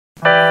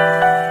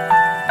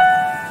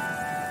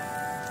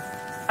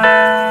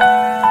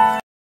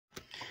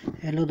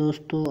Hello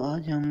दोस्तों,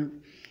 आज हम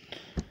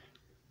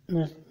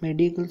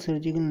medical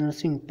surgical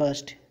nursing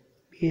first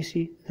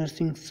BSc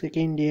nursing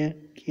second year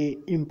के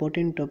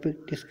इम्पोर्टेंट टॉपिक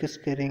डिस्कस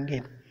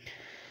करेंगे।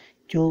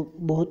 जो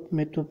बहुत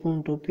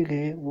महत्वपूर्ण टॉपिक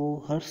है वो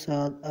हर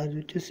साल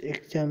RUHS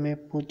एग्जाम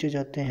में पूछे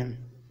जाते हैं।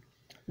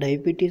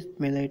 Diabetes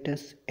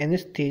mellitus,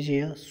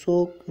 anaesthesia,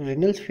 shock,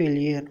 renal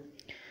failure,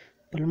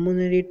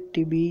 pulmonary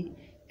TB,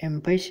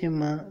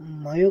 emphysema,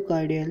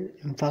 myocardial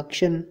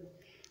infarction,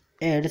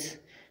 ads,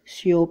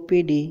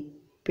 COPD,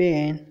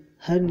 pen,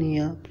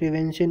 hernia,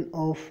 prevention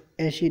of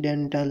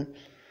accidental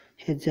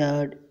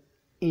hazard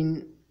in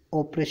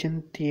operation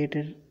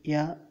theater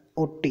या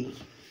OT,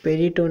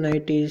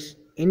 peritonitis,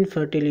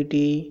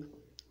 infertility,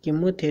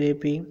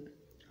 chemotherapy,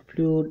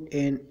 fluid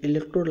and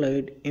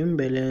electrolyte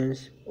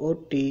imbalance,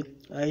 OT,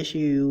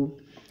 ICU,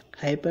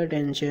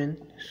 hypertension,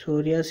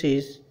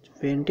 psoriasis,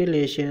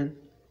 ventilation,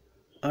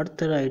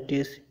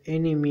 arthritis,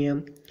 anemia,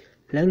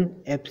 lung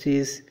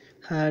abscess,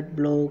 heart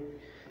block,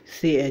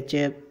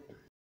 CHF,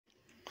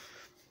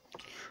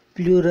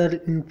 pleural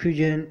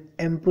infusion,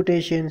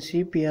 amputation,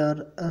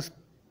 CPR,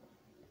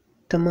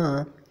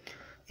 asthma,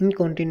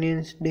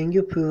 incontinence,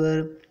 dengue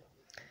fever,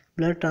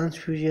 blood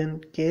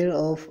transfusion, care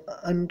of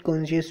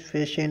unconscious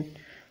patient,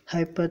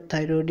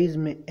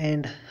 hyperthyroidism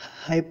and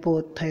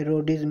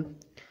hypothyroidism,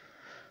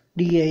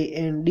 DI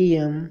and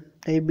DM,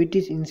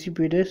 diabetes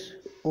insipidus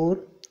or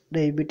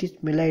diabetes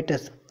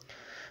mellitus,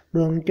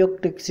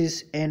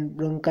 bronchiectasis and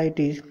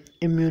bronchitis,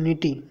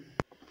 immunity,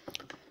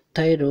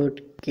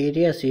 thyroid,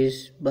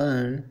 cardiasis,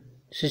 burn,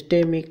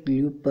 systemic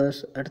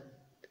lupus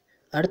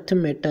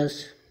erythematosus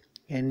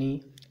यानी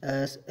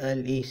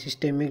SLE,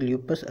 systemic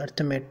lupus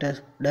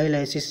erythematosus,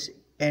 dialysis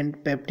and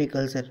peptic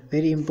ulcer.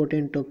 Very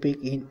important topic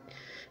in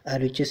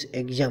RUHS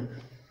exam.